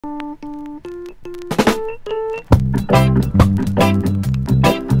Hello,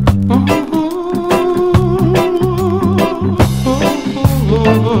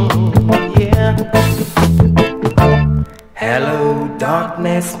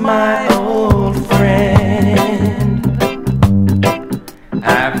 darkness, my old friend.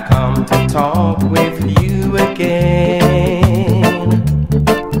 I've come to talk with you again,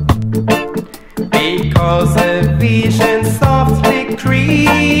 because a vision softly creeping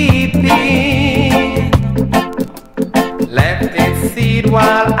left its seed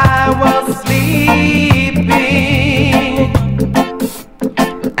while I was sleeping,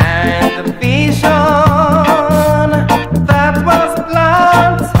 and the vision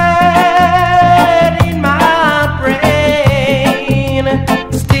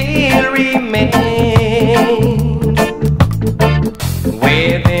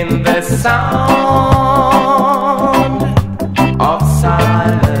sound of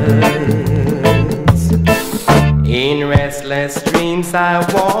silence. In restless dreams I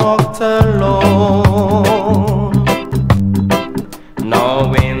walked alone,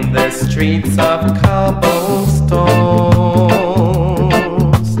 knowing the streets of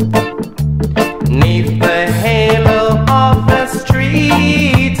cobblestones. Neath the halo of a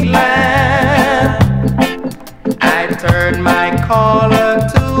street lamp, I turned my collar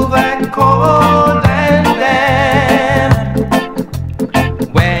to the cold and damp,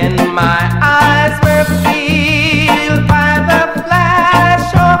 when my eyes were filled by the flash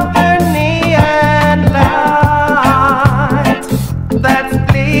of the neon light that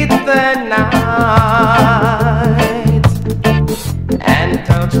split the night and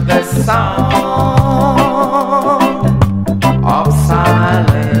touched the sound of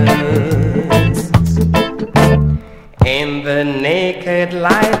silence. In the naked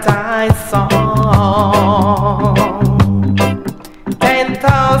light I saw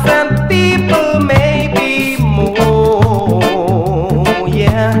 10,000 people, maybe more,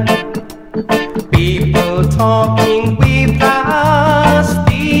 yeah. People talking without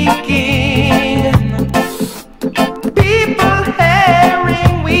speaking, people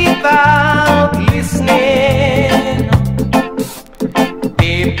hearing without listening,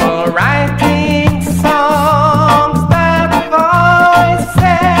 people writing songs that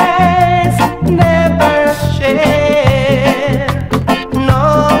voices never share.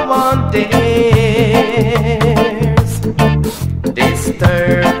 No one dares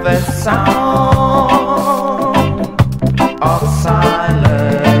disturb the sound of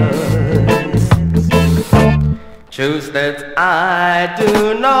silence. Truths that I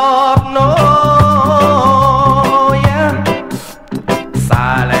do not know, yeah.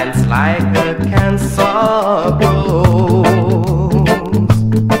 Silence like a cancer grows.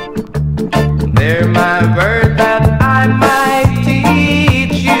 They're my word that I might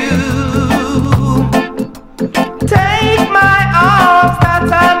teach you. Take my arms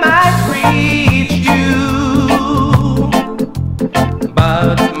that I might reach you.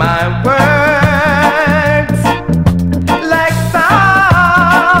 But my words, like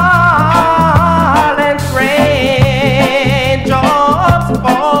silent raindrops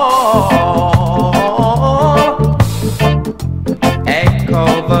fall, echo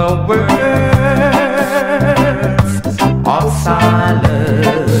the words of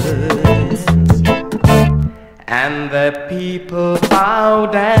silence. And the people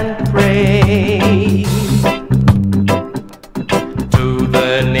bowed and prayed to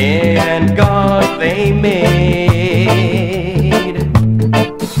the neon god they made,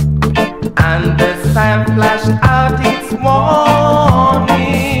 and the sun flashed out its warning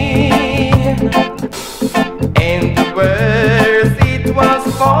in the words it was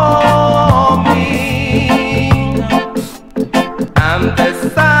forming, and the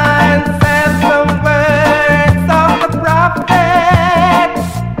sun says the words of the prophet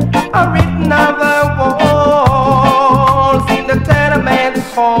are written on the walls in the tenement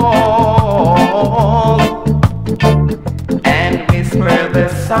hall, and whisper the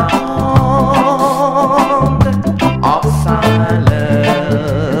song